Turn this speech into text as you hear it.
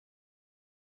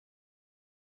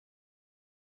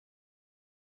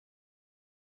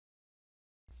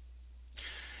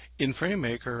In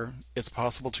FrameMaker, it's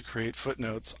possible to create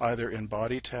footnotes either in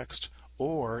body text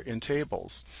or in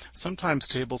tables. Sometimes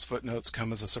tables footnotes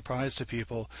come as a surprise to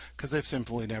people because they've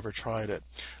simply never tried it.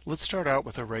 Let's start out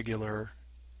with a regular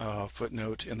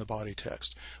footnote in the body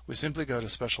text. We simply go to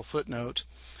Special Footnote.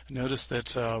 Notice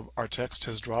that our text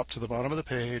has dropped to the bottom of the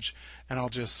page, and I'll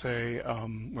just say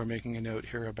we're making a note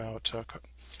here about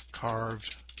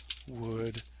carved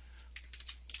wood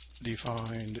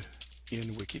defined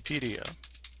in Wikipedia.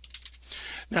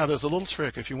 Now there's a little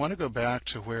trick. If you want to go back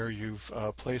to where you've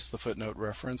placed the footnote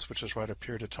reference, which is right up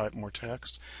here, to type more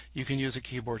text, you can use a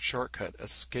keyboard shortcut,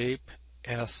 Escape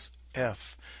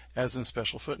SF, as in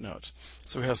Special Footnote.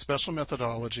 So we have special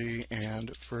methodology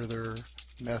and further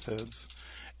methods.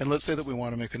 And let's say that we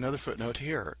want to make another footnote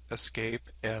here, Escape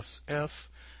SF,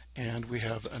 and we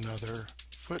have another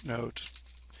footnote,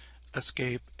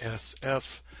 Escape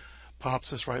SF.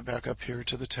 Pops us right back up here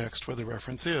to the text where the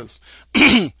reference is.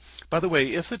 By the way,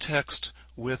 if the text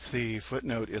with the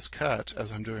footnote is cut,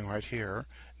 as I'm doing right here,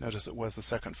 notice it was the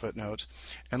second footnote,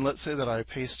 and let's say that I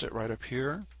paste it right up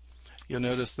here, you'll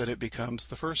notice that it becomes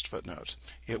the first footnote.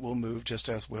 It will move just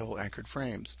as will anchored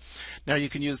frames. Now you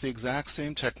can use the exact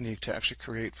same technique to actually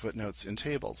create footnotes in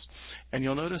tables, and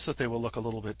you'll notice that they will look a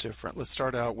little bit different. Let's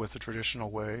start out with the traditional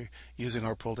way using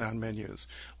our pull-down menus.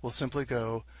 We'll simply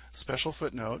go Special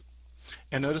Footnote,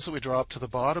 and notice that we drop to the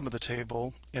bottom of the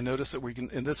table, and notice that we can,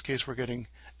 in this case, we're getting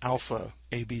alpha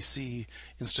ABC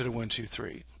instead of 1, 2,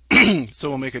 3. So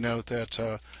we'll make a note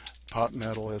that pot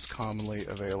metal is commonly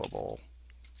available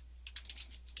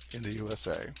in the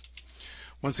USA.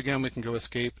 Once again, we can go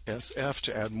Escape SF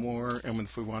to add more, and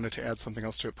if we wanted to add something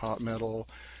else to it, pot metal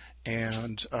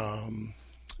and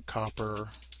copper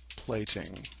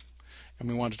plating. And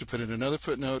we wanted to put in another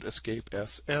footnote, Escape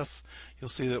SF, you'll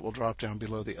see that it will drop down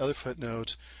below the other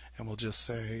footnote, and we'll just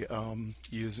say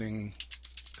using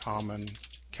common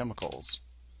chemicals.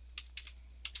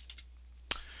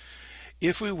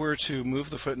 If we were to move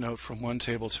the footnote from one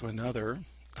table to another,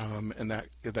 and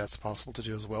that's possible to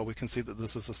do as well, we can see that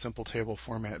this is a simple table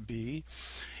format B.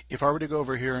 If I were to go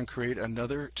over here and create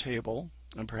another table,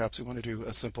 and perhaps we want to do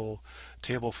a simple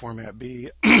table format B,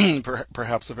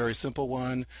 perhaps a very simple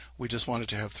one. We just wanted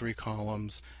to have 3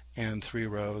 columns and 3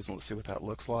 rows, and let's see what that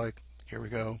looks like. Here we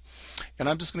go. And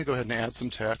I'm just going to go ahead and add some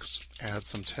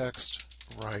text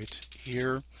right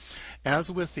here.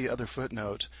 As with the other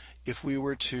footnote, if we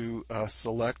were to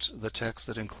select the text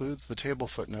that includes the table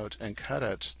footnote and cut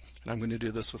it, and I'm going to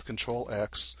do this with Control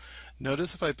X,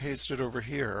 notice if I paste it over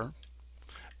here,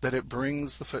 that it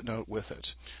brings the footnote with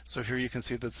it. So here you can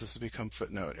see that this has become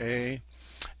footnote A,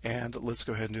 and let's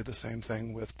go ahead and do the same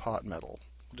thing with pot metal.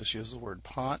 We'll just use the word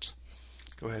pot,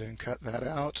 go ahead and cut that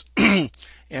out,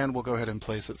 and we'll go ahead and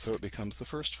place it so it becomes the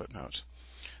first footnote.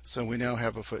 So we now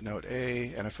have a footnote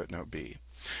A and a footnote B.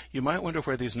 You might wonder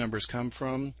where these numbers come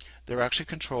from. They're actually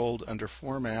controlled under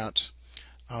Format,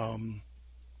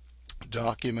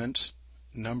 Document,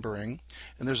 Numbering,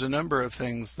 and there's a number of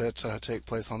things that take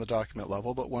place on the document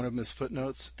level, but one of them is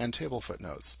footnotes and table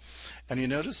footnotes. And you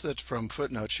notice that from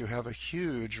footnotes you have a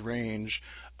huge range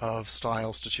of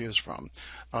styles to choose from.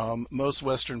 Most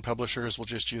Western publishers will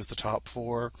just use the top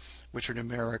 4, which are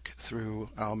numeric through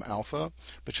alpha,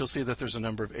 but you'll see that there's a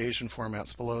number of Asian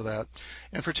formats below that.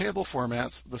 And for table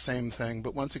formats, the same thing,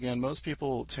 but once again, most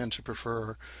people tend to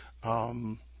prefer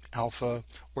alpha,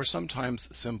 or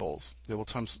sometimes symbols. They will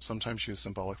sometimes use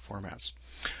symbolic formats.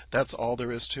 That's all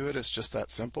there is to it. It's just that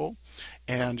simple.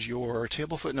 And your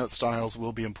table footnote styles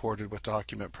will be imported with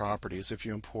document properties if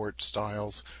you import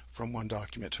styles from one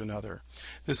document to another.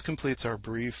 This completes our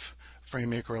brief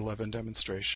FrameMaker 11 demonstration.